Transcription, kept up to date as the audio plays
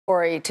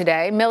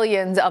Today,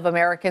 millions of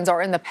Americans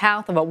are in the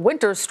path of a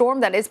winter storm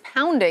that is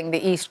pounding the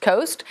East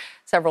Coast.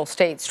 Several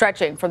states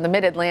stretching from the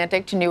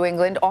mid-Atlantic to New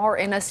England are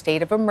in a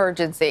state of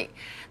emergency.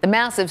 The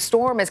massive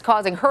storm is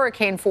causing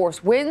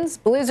hurricane-force winds,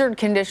 blizzard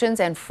conditions,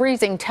 and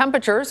freezing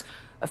temperatures.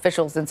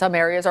 Officials in some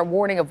areas are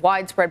warning of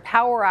widespread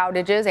power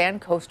outages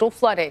and coastal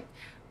flooding.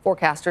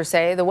 Forecasters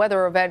say the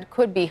weather event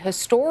could be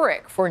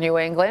historic for New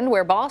England,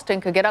 where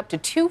Boston could get up to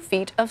 2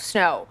 feet of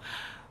snow.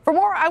 For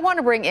more, I want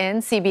to bring in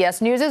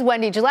CBS News'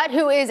 Wendy Gillette,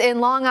 who is in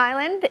Long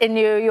Island in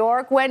New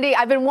York. Wendy,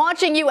 I've been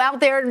watching you out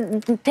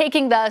there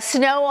taking the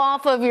snow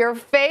off of your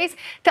face.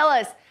 Tell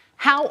us,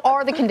 how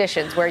are the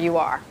conditions where you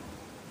are?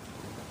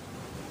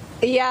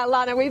 Yeah,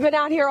 Lana, we've been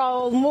out here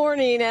all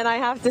morning, and I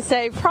have to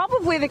say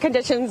probably the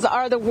conditions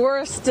are the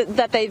worst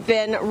that they've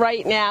been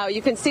right now.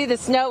 You can see the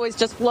snow is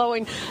just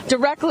blowing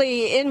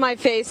directly in my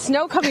face,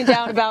 snow coming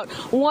down about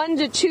 1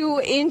 to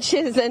 2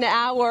 inches an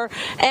hour,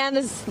 and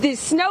the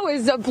snow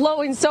is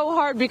blowing so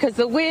hard because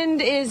the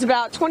wind is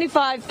about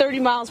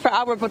 25-30 miles per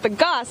hour, but the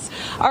gusts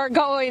are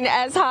going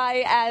as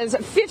high as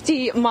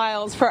 50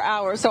 miles per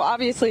hour. So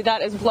obviously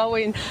that is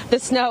blowing the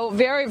snow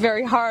very,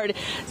 very hard.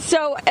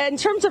 So in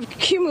terms of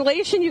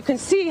accumulation, you can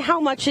see how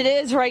much it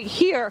is right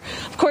here.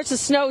 Of course, the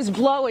snow is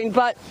blowing,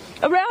 but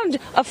around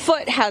a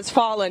foot has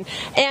fallen.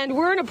 And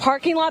we're in a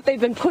parking lot.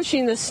 They've been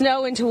pushing the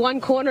snow into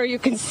one corner. You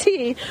can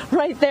see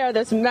right there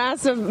this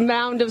massive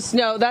mound of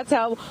snow. That's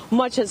how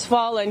much has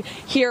fallen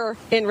here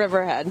in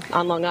Riverhead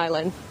on Long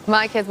Island.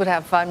 My kids would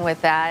have fun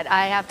with that.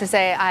 I have to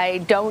say, I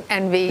don't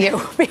envy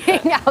you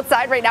being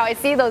outside right now. I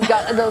see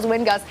those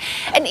wind gusts.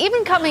 And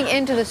even coming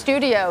into the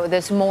studio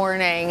this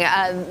morning,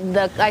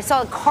 I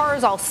saw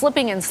cars all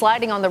slipping and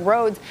sliding on the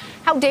roads.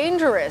 How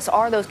dangerous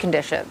are those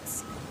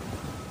conditions?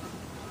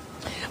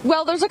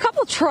 Well, there's a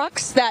couple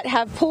trucks that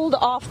have pulled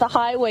off the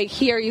highway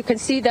here. You can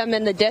see them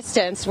in the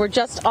distance. We're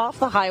just off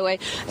the highway.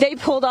 They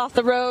pulled off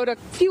the road a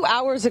few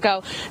hours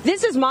ago.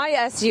 This is my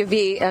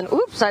SUV, and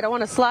oops, I don't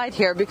want to slide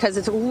here because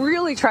it's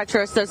really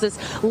treacherous. There's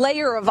this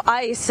layer of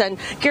ice, and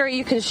Gary,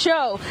 you can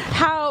show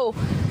how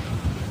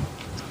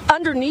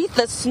underneath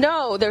the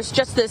snow, there's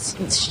just this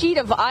sheet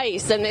of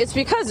ice, and it's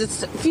because it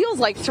feels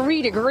like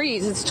 3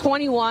 degrees. It's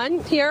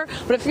 21 here,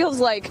 but it feels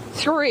like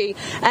 3,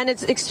 and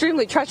it's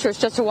extremely treacherous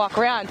just to walk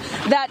around.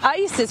 That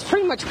ice is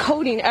pretty much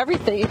coating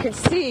everything. You can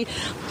see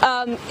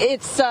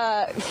it's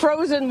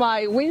frozen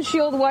my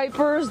windshield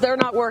wipers. They're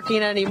not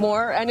working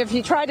anymore, and if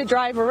you try to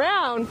drive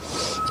around,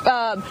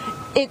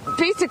 it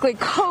basically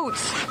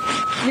coats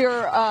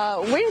your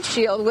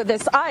windshield with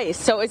this ice,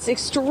 so it's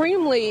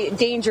extremely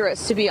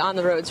dangerous to be on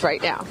the roads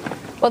right now.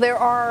 Well, there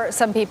are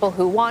some people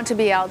who want to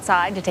be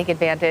outside to take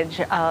advantage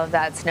of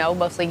that snow,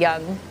 mostly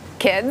young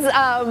kids,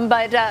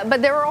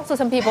 but there are also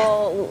some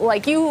people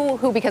like you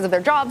who, because of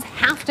their jobs,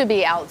 have to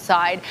be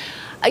outside.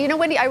 You know,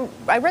 Wendy,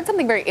 I read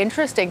something very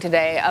interesting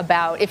today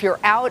about if you're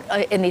out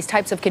in these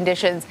types of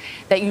conditions,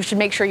 that you should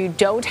make sure you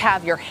don't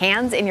have your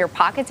hands in your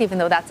pockets, even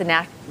though that's a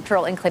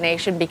natural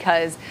inclination,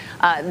 because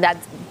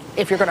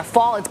if you're going to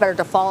fall, it's better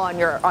to fall on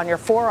your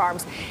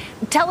forearms.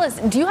 Tell us,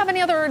 do you have any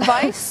other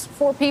advice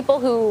for people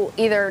who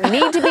either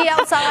need to be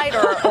outside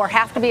or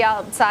have to be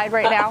outside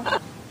right now?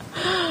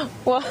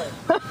 Well,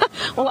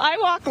 I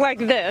walk like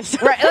this,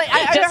 right?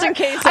 Just in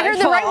case I heard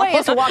the right way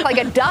is to walk like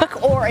a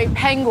duck or a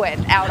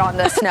penguin out on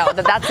the snow.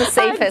 That's the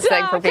safest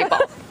thing for people.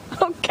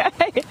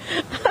 Okay,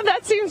 that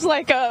seems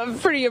like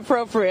pretty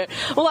appropriate.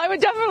 Well, I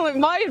would definitely,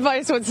 my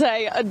advice would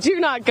say, do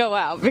not go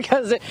out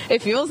because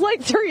it feels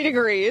like 3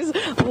 degrees.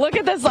 Look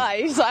at this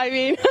ice. I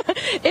mean,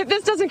 if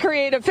this doesn't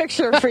create a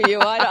picture for you,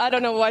 I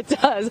don't know what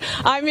does.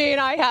 I mean,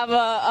 I have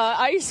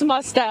a ice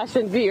mustache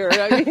and beard.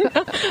 I mean,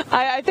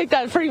 I think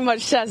that pretty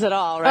much says it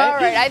all, right? All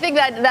right, I think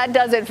that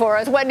does it for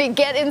us. Wendy,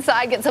 get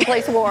inside, get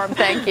someplace warm.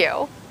 Thank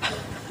you.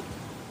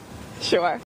 Sure.